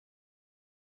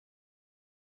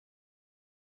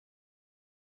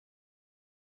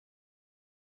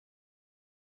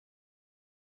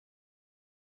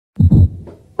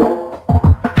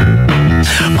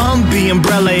Umbie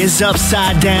umbrella is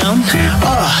upside down.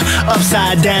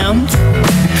 Upside down.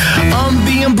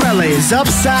 Umbie umbrella is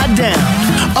upside down.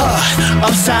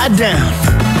 Upside down.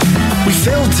 We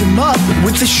filled him up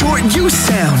with the short U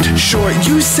sound. Short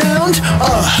U sound.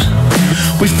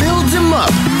 We filled him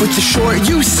up with the short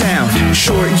U sound.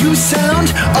 Short U sound.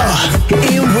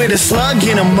 In with a slug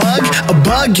in a mug, a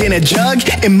bug in a jug,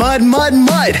 and mud, mud,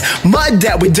 mud, mud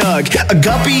that we dug. A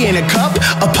guppy in a cup,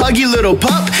 a puggy little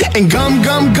pup, and gum,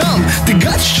 gum, gum, the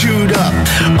guts chewed up.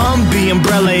 Umbie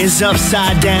umbrella is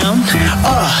upside down.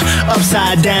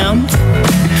 Upside down.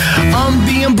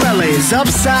 Umbie umbrella is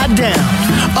upside down.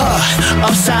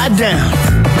 Upside down.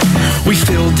 We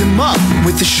filled him up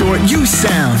with the short U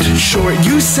sound. Short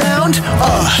U sound.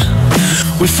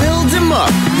 We filled him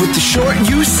up with the short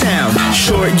U sound.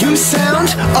 Short U sound.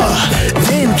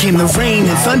 Then came the rain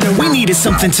and thunder. We needed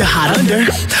something to hide under.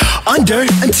 Under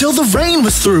until the rain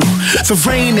was through. The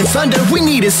rain and thunder. We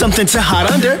needed something to hide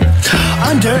under.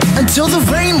 Under until the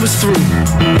rain was through.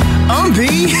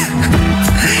 Umbie,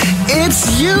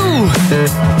 it's you.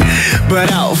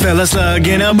 But out fell a slug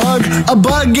in a mug, a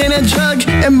bug in a jug,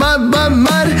 and mud, mud,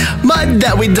 mud, mud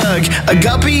that we dug. A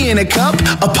guppy in a cup,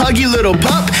 a puggy little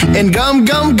pup, and gum,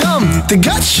 gum, gum, the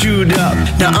guts chewed up.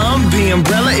 Now Umbie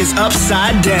umbrella is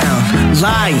upside down,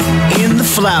 lying in the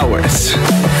flowers.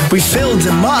 We filled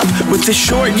him up with the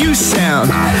short U sound.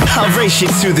 I'll race you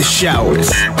through the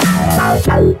showers.